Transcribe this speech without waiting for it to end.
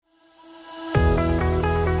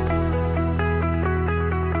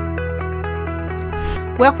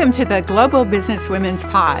Welcome to the Global Businesswomen's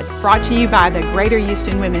Pod, brought to you by the Greater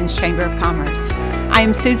Houston Women's Chamber of Commerce. I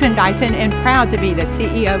am Susan Dyson and proud to be the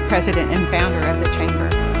CEO, President, and founder of the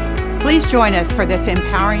Chamber. Please join us for this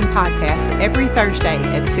empowering podcast every Thursday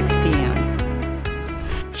at 6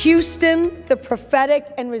 p.m. Houston, the prophetic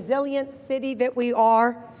and resilient city that we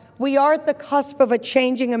are at the cusp of a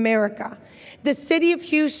changing America. The city of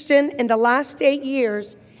Houston in the last 8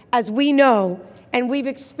 years, as we know and we've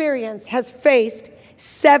experienced, has faced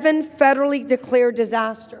 7 federally declared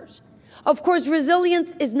disasters. Of course,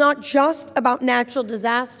 resilience is not just about natural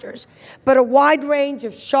disasters, but a wide range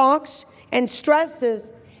of shocks and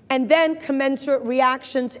stresses, and then commensurate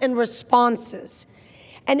reactions and responses.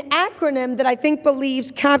 An acronym that I think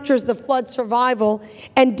captures the flood survival,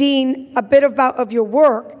 and Dean, a bit of your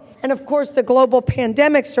work, and of course the global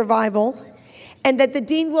pandemic survival, and that the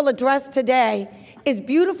Dean will address today, is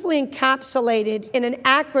beautifully encapsulated in an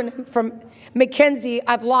acronym from McKinsey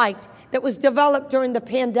I've liked that was developed during the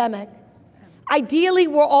pandemic. Ideally,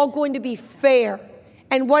 we're all going to be fair.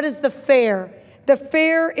 And what is the fair? The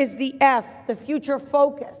fair is the F, the future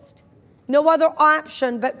focused. No other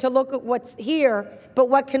option but to look at what's here, but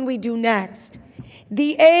what can we do next?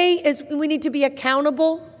 The A is we need to be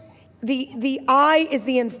accountable. The I is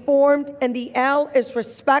the informed, and the L is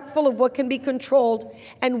respectful of what can be controlled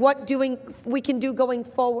and what we can do going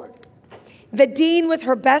forward. The Dean, with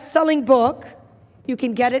her best-selling book, you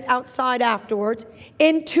can get it outside afterwards,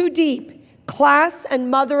 In Too Deep, Class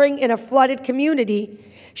and Mothering in a Flooded Community,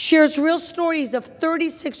 shares real stories of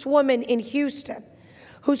 36 women in Houston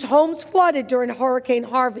whose homes flooded during Hurricane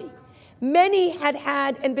Harvey. Many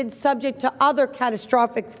had and been subject to other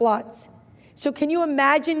catastrophic floods. So can you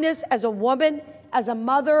imagine this as a woman, as a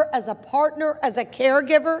mother, as a partner, as a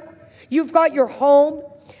caregiver? You've got your home,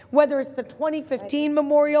 whether it's the 2015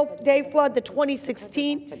 Memorial Day flood, the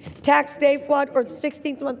 2016 Tax Day flood, or the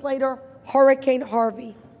 16th month later, Hurricane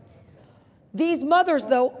Harvey. These mothers,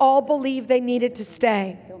 though, all believe they needed to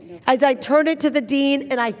stay. As I turn it to the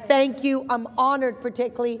Dean, and I thank you, I'm honored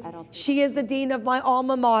particularly. She is the Dean of my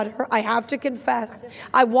alma mater. I have to confess,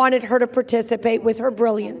 I wanted her to participate with her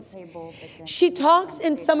brilliance. She talks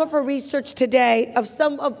in some of her research today of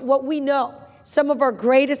some of what we know, some of our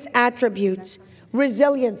greatest attributes,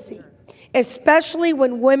 resiliency, especially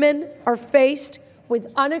when women are faced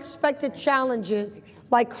with unexpected challenges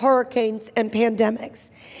like hurricanes and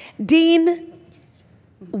pandemics. Dean,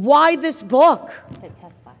 why this book?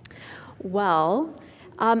 Well,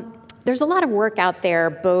 there's a lot of work out there,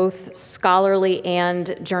 both scholarly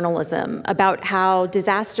and journalism, about how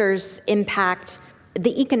disasters impact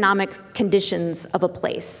the economic conditions of a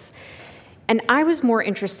place. And I was more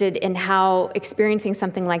interested in how experiencing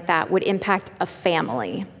something like that would impact a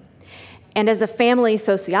family. And as a family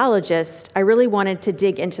sociologist, I really wanted to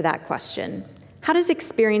dig into that question. How does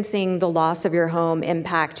experiencing the loss of your home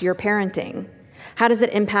impact your parenting? How does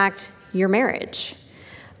it impact your marriage?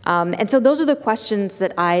 And so those are the questions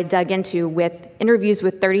that I dug into with interviews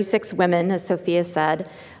with 36 women, as Sophia said,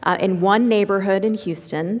 in one neighborhood in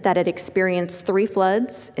Houston that had experienced 3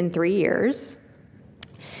 floods in 3 years.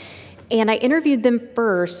 And I interviewed them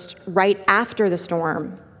first right after the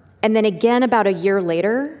storm, and then again about a year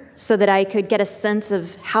later, so that I could get a sense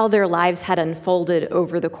of how their lives had unfolded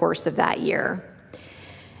over the course of that year.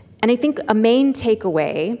 And I think a main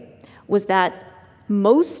takeaway was that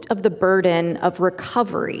most of the burden of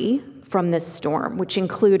recovery from this storm, which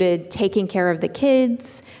included taking care of the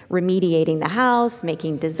kids, remediating the house,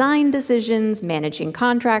 making design decisions, managing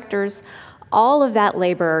contractors, all of that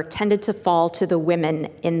labor tended to fall to the women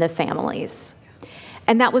in the families.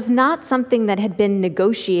 And that was not something that had been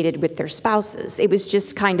negotiated with their spouses. It was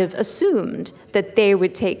just kind of assumed that they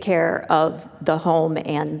would take care of the home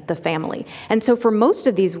and the family. And so for most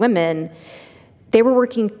of these women, they were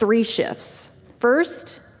working 3 shifts.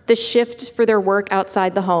 First, the shift for their work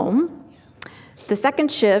outside the home. The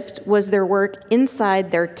second shift was their work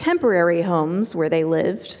inside their temporary homes where they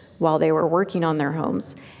lived while they were working on their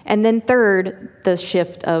homes. And then third, the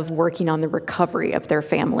shift of working on the recovery of their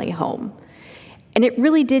family home. And it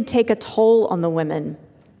really did take a toll on the women,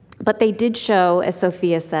 but they did show, as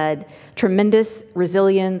Sophia said, tremendous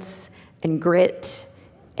resilience and grit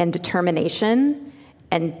and determination,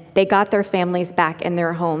 and they got their families back in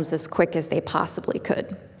their homes as quick as they possibly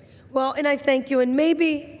could. Well, and I thank you, and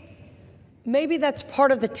maybe that's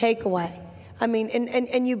part of the takeaway. I mean,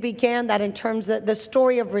 and you began that in terms of the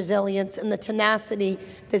story of resilience and the tenacity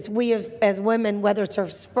that we have, as women, whether it's our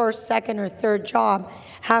first, second, or third job,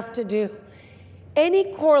 have to do.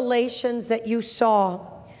 Any correlations that you saw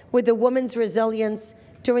with the women's resilience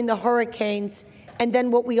during the hurricanes, and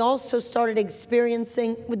then what we also started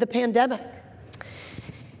experiencing with the pandemic?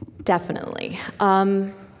 Definitely.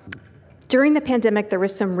 During the pandemic, there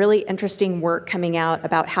was some really interesting work coming out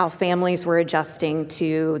about how families were adjusting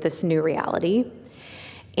to this new reality.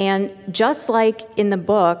 And just like in the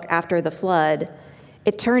book After the Flood,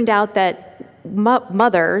 it turned out that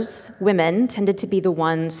mothers, women, tended to be the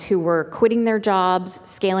ones who were quitting their jobs,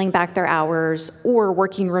 scaling back their hours, or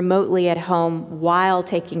working remotely at home while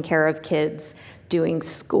taking care of kids, doing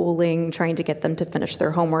schooling, trying to get them to finish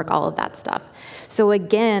their homework, all of that stuff. So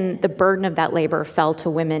again, the burden of that labor fell to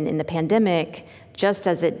women in the pandemic, just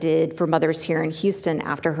as it did for mothers here in Houston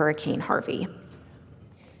after Hurricane Harvey.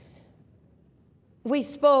 We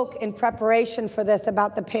spoke in preparation for this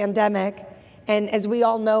about the pandemic, and as we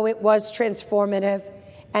all know, it was transformative,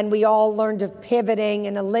 and we all learned of pivoting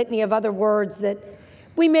and a litany of other words that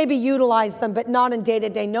we maybe utilized them, but not in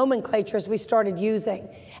day-to-day nomenclatures we started using.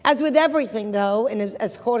 As with everything, though, and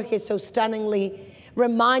as Jorge so stunningly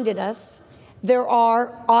reminded us, there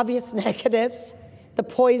are obvious negatives, the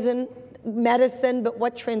poison medicine, but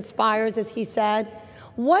what transpires, as he said.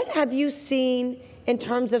 What have you seen in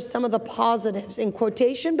terms of some of the positives, in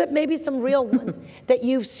quotation, but maybe some real ones that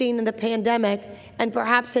you've seen in the pandemic and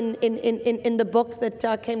perhaps in the book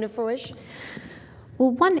that came to fruition?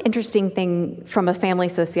 Well, one interesting thing from a family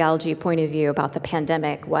sociology point of view about the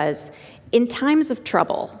pandemic was in times of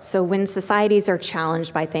trouble, so when societies are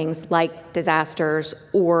challenged by things like disasters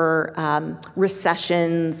or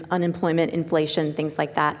recessions, unemployment, inflation, things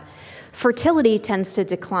like that, fertility tends to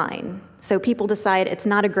decline. So people decide it's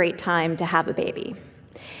not a great time to have a baby.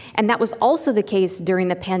 And that was also the case during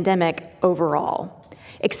the pandemic overall,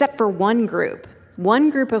 except for one group.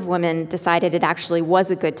 One group of women decided it actually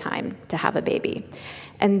was a good time to have a baby.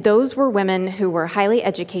 And those were women who were highly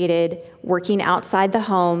educated, working outside the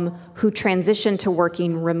home, who transitioned to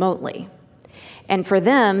working remotely. And for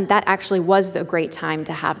them, that actually was a great time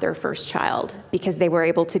to have their first child because they were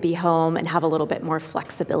able to be home and have a little bit more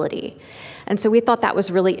flexibility. And so we thought that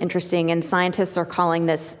was really interesting, and scientists are calling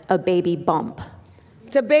this a baby bump.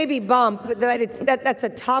 It's a baby bump, but that's a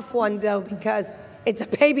tough one, though, because it's a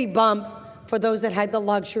baby bump for those that had the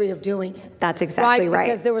luxury of doing it. That's exactly right.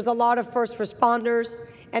 Because there was a lot of first responders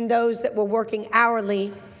and those that were working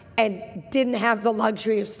hourly and didn't have the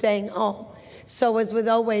luxury of staying home. So as with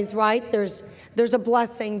always, right, there's a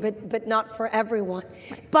blessing, but not for everyone.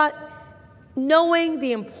 But knowing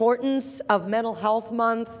the importance of Mental Health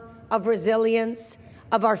Month, of resilience,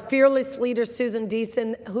 of our fearless leader, Susan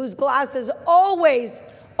Deason, whose glass is always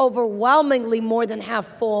overwhelmingly more than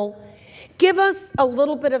half full, give us a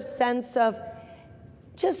little bit of sense of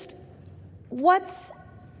just what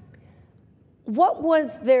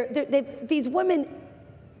was there. These women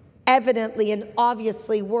evidently and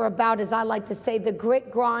obviously were about, as I like to say, the grit,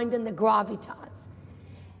 grind, and the gravitas.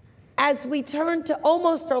 As we turn to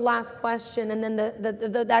almost our last question and then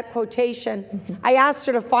that quotation, I asked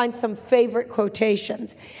her to find some favorite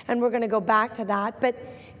quotations, and we're going to go back to that. But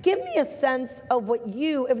give me a sense of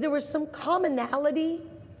if there was some commonality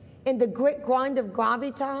in the grit, grind of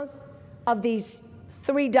gravitas of these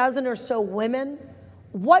 36 or so women,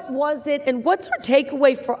 what was it, and what's our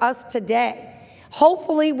takeaway for us today?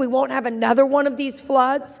 Hopefully we won't have another one of these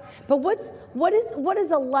floods, but what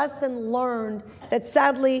is a lesson learned that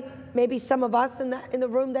sadly maybe some of us in the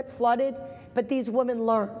room that flooded, but these women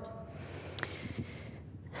learned?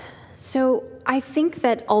 So I think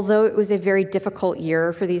that although it was a very difficult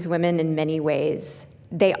year for these women in many ways,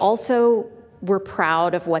 they also were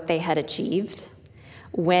proud of what they had achieved.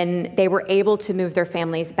 When they were able to move their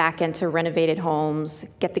families back into renovated homes,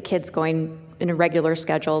 get the kids going in a regular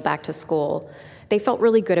schedule back to school, they felt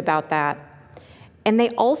really good about that. And they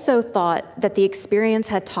also thought that the experience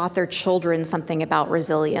had taught their children something about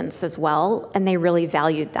resilience as well, and they really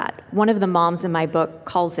valued that. One of the moms in my book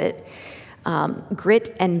calls it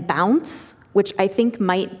grit and bounce, which I think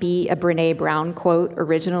might be a Brené Brown quote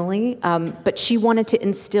originally, but she wanted to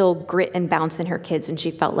instill grit and bounce in her kids, and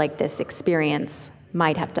she felt like this experience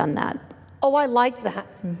might have done that. Oh, I like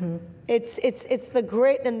that. Mm-hmm. It's the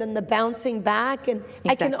grit and then the bouncing back, and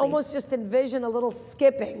exactly. I can almost just envision a little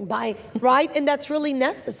skipping by, right? And that's really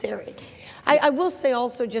necessary. I will say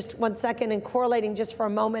also just 1 second and correlating just for a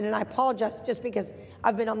moment, and I apologize just because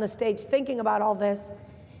I've been on the stage thinking about all this.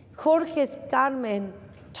 Jorge's Carmen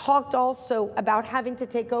talked also about having to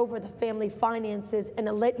take over the family finances and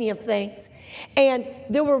a litany of things. And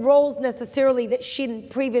there were roles necessarily that she hadn't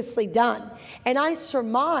previously done. And I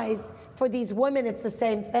surmise for these women, it's the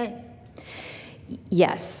same thing.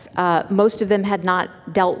 Yes, most of them had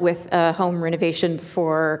not dealt with home renovation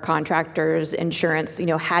before, contractors, insurance,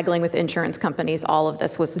 haggling with insurance companies, all of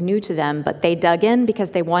this was new to them, but they dug in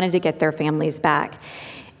because they wanted to get their families back.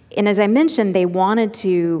 And as I mentioned, they wanted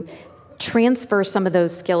to transfer some of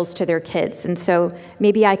those skills to their kids. And so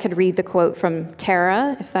maybe I could read the quote from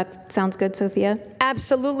Tara, if that sounds good, Sophia.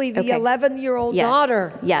 Absolutely, the Okay. 11-year-old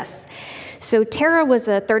daughter. Yes. So Tara was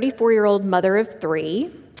a 34-year-old mother of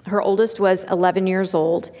 3. Her oldest was 11 years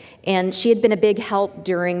old, and she had been a big help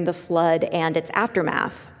during the flood and its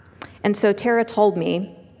aftermath. And so Tara told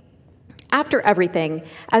me, after everything,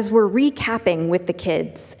 as we're recapping with the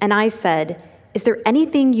kids, and I said, "Is there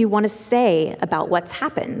anything you want to say about what's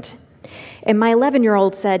happened?" And my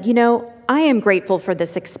 11-year-old said, "I am grateful for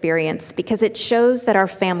this experience because it shows that our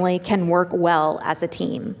family can work well as a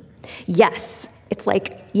team." Yes. It's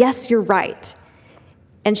like, yes, you're right.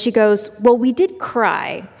 And she goes, "Well, we did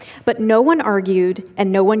cry, but no one argued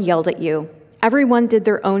and no one yelled at you. Everyone did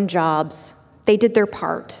their own jobs. They did their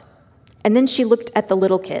part." And then she looked at the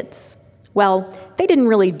little kids. Well, they didn't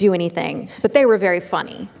really do anything, but they were very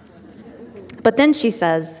funny. But then she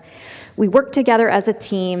says, "We worked together as a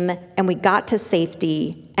team and we got to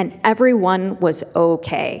safety and everyone was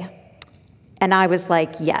okay." And I was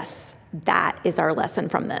like, yes, that is our lesson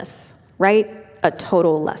from this, right? A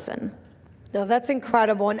total lesson. No, that's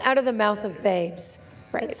incredible. And out of the mouth of babes.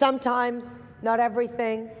 Right. And sometimes not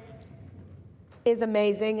everything is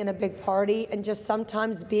amazing in a big party, and just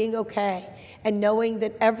sometimes being okay and knowing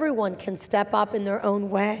that everyone can step up in their own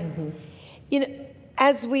way. Mm-hmm.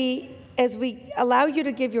 As we allow you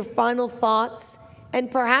to give your final thoughts, and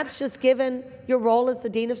perhaps just given your role as the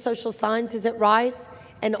Dean of Social Sciences at Rice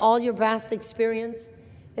and all your vast experience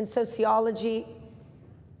in sociology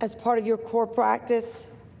as part of your core practice,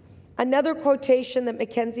 another quotation that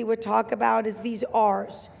Mackenzie would talk about is these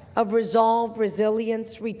R's of resolve,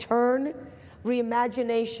 resilience, return,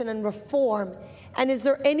 reimagination, and reform. And is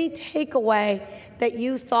there any takeaway that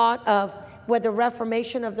you thought of, whether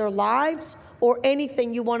reformation of their lives or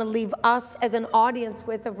anything you want to leave us as an audience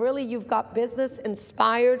with, of really you've got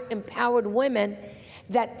business-inspired, empowered women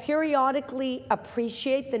that periodically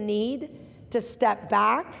appreciate the need to step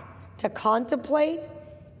back, to contemplate,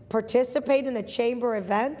 participate in a chamber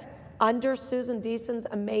event under Susan Deason's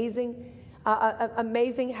amazing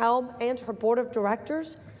helm and her board of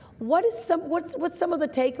directors? What's some of the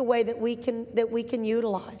takeaway that we can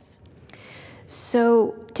utilize?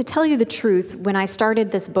 So, to tell you the truth, when I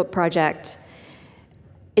started this book project,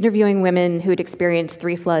 interviewing women who had experienced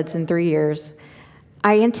 3 floods in 3 years,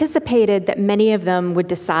 I anticipated that many of them would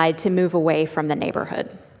decide to move away from the neighborhood,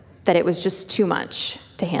 that it was just too much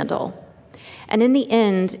to handle. And in the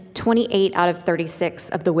end, 28 out of 36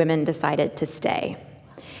 of the women decided to stay.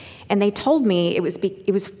 And they told me it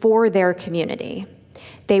was for their community.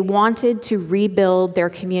 They wanted to rebuild their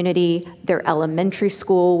community, their elementary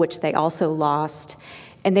school, which they also lost,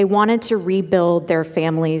 and they wanted to rebuild their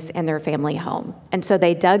families and their family home. And so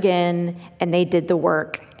they dug in and they did the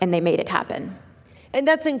work and they made it happen. And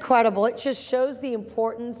that's incredible. It just shows the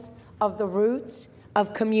importance of the roots,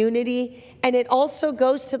 of community, and it also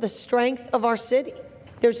goes to the strength of our city.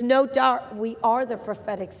 There's no doubt we are the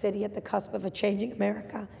prophetic city at the cusp of a changing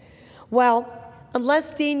America. Well,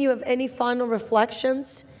 unless, Dean, you have any final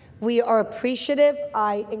reflections, we are appreciative.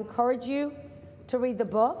 I encourage you to read the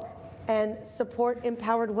book and support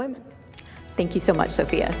empowered women. Thank you so much,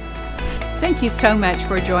 Sophia. Thank you so much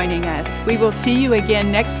for joining us. We will see you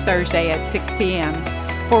again next Thursday at 6 p.m.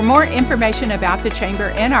 For more information about the Chamber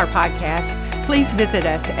and our podcast, please visit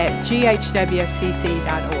us at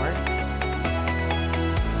ghwcc.org.